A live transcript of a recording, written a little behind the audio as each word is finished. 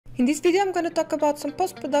In this video I'm going to talk about some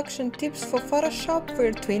post-production tips for Photoshop for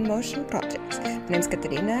your Twinmotion projects. My name is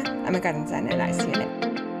Katarina, I'm a garden designer and I see you next.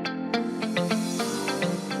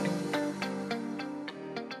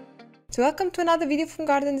 So welcome to another video from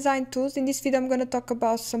Garden Design Tools. In this video I'm going to talk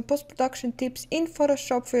about some post-production tips in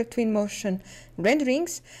Photoshop for your Twinmotion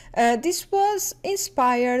renderings. This was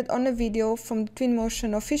inspired on a video from the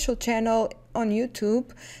Twinmotion official channel on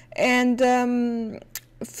YouTube, and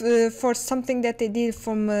for something that they did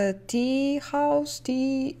from a tea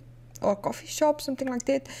or coffee shop, something like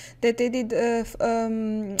that they did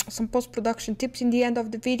some post-production tips in the end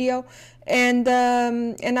of the video, and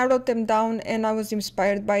I wrote them down and I was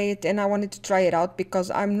inspired by it and I wanted to try it out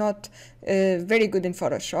because I'm not very good in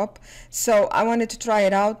Photoshop, so I wanted to try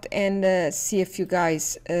it out and see if you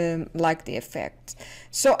guys like the effect.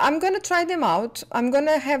 So I'm gonna try them out. I'm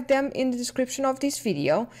gonna have them in the description of this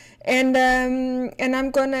video, and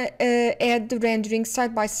I'm gonna add the rendering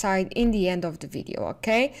side by side in the end of the video.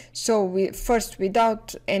 Okay, so first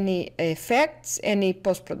without any effects, any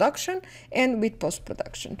post-production, and with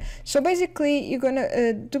post-production. So basically you're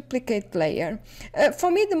gonna duplicate layer.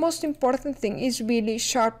 For me the most important thing is really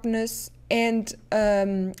sharpness and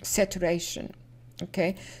saturation.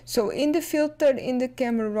 Okay, so in the filter, in the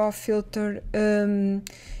camera raw filter,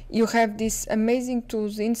 you have these amazing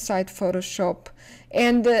tools inside Photoshop,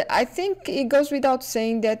 and I think it goes without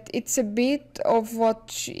saying that it's a bit of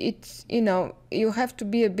what it's, you know, you have to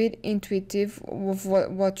be a bit intuitive with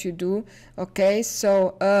what you do. Okay,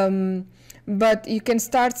 so but you can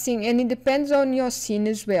start seeing, and it depends on your scene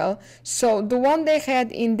as well. So the one they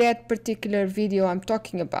had in that particular video I'm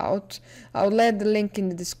talking about, I'll add the link in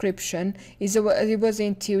the description, it was an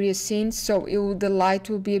interior scene, so the light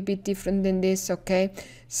will be a bit different than this. Okay,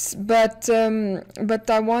 but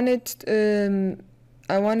I wanted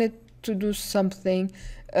to do something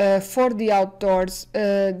for the outdoors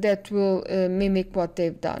that will mimic what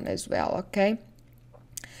they've done as well. Okay,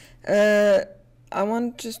 I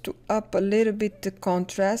want just to up a little bit the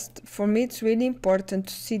contrast. For me it's really important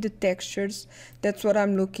to see the textures. That's what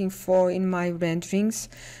I'm looking for in my renderings.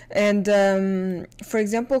 And for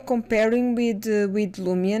example, comparing with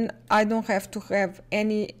Lumion, I don't have to have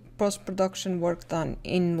any post-production work done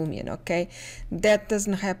in Lumion. Okay, that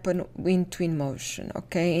doesn't happen in Twinmotion.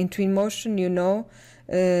 Okay, in Twinmotion, you know,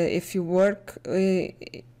 if you work, you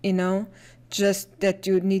know, just that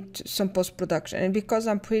you need some post-production, and because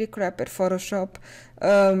I'm pretty crap at Photoshop,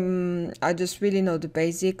 I just really know the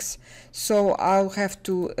basics, so I'll have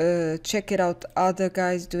to check it out, other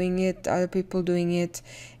guys doing it, other people doing it,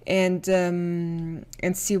 and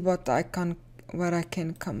see what I can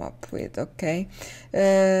come up with. Okay,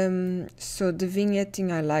 so the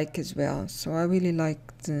vignetting I like as well, so I really like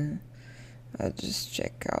I'll just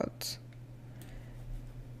check out.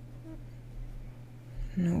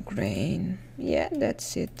 No grain. Yeah,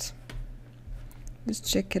 that's it. Let's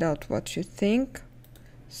check it out what you think.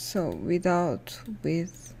 So without,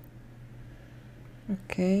 with.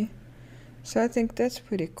 Okay, so I think that's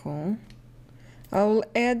pretty cool. I will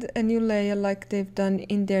add a new layer like they've done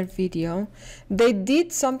in their video. They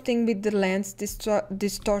did something with the lens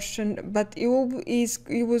distortion, but it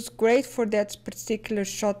was great for that particular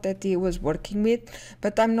shot that he was working with,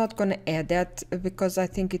 but I'm not going to add that because I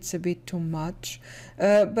think it's a bit too much.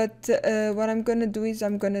 But what I'm going to do is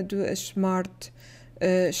I'm going to do a smart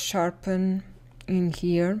sharpen in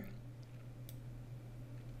here.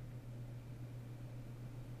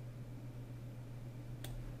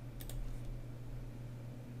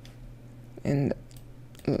 And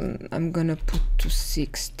I'm gonna put to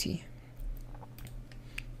 60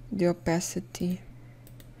 the opacity.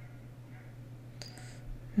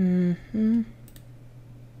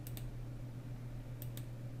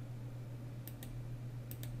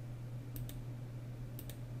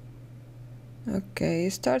 Okay, you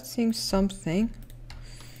start seeing something,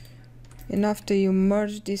 and after you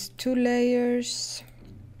merge these two layers,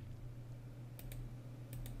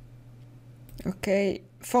 okay,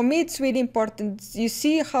 for me it's really important. You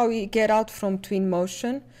see how you get out from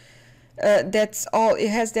Twinmotion? That's all. It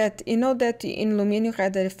has that, you know, that in Lumion you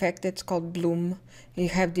had the effect that's called bloom. You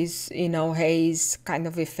have this, you know, haze kind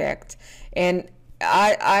of effect, and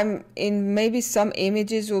I'm in, maybe some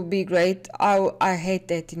images will be great. I hate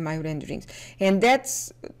that in my renderings, and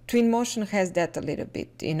that's Twinmotion has that a little bit,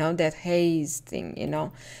 you know, that haze thing, you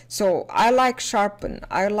know. So I like sharpen.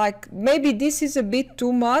 I like, maybe this is a bit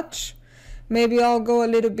too much. Maybe I'll go a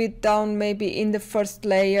little bit down, maybe in the first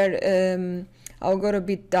layer, I'll go a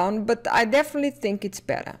bit down, but I definitely think it's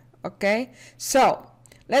better. Okay, so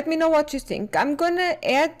let me know what you think. I'm gonna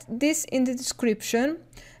add this in the description.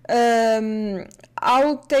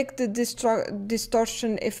 I'll take the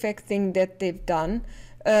distortion effect thing that they've done.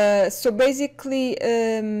 So basically,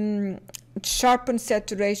 sharpen,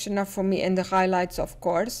 saturation are for me, and the highlights, of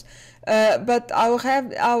course. But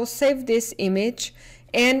I'll save this image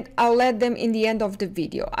and I'll add them in the end of the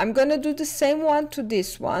video. I'm gonna do the same one to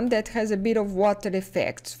this one that has a bit of water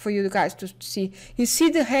effects for you guys to see. You see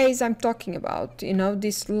the haze I'm talking about, you know,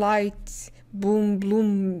 this light boom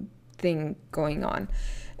bloom thing going on.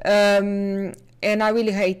 And I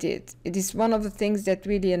really hate it. It is one of the things that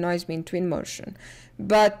really annoys me in Twinmotion.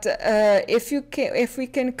 But if we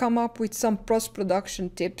can come up with some post-production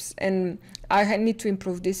tips, and I need to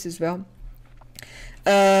improve this as well,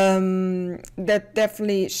 that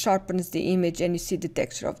definitely sharpens the image and you see the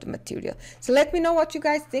texture of the material. So let me know what you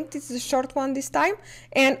guys think. This is a short one this time,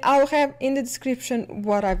 and I'll have in the description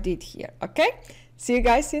what I did here. Okay, see you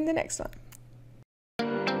guys in the next one.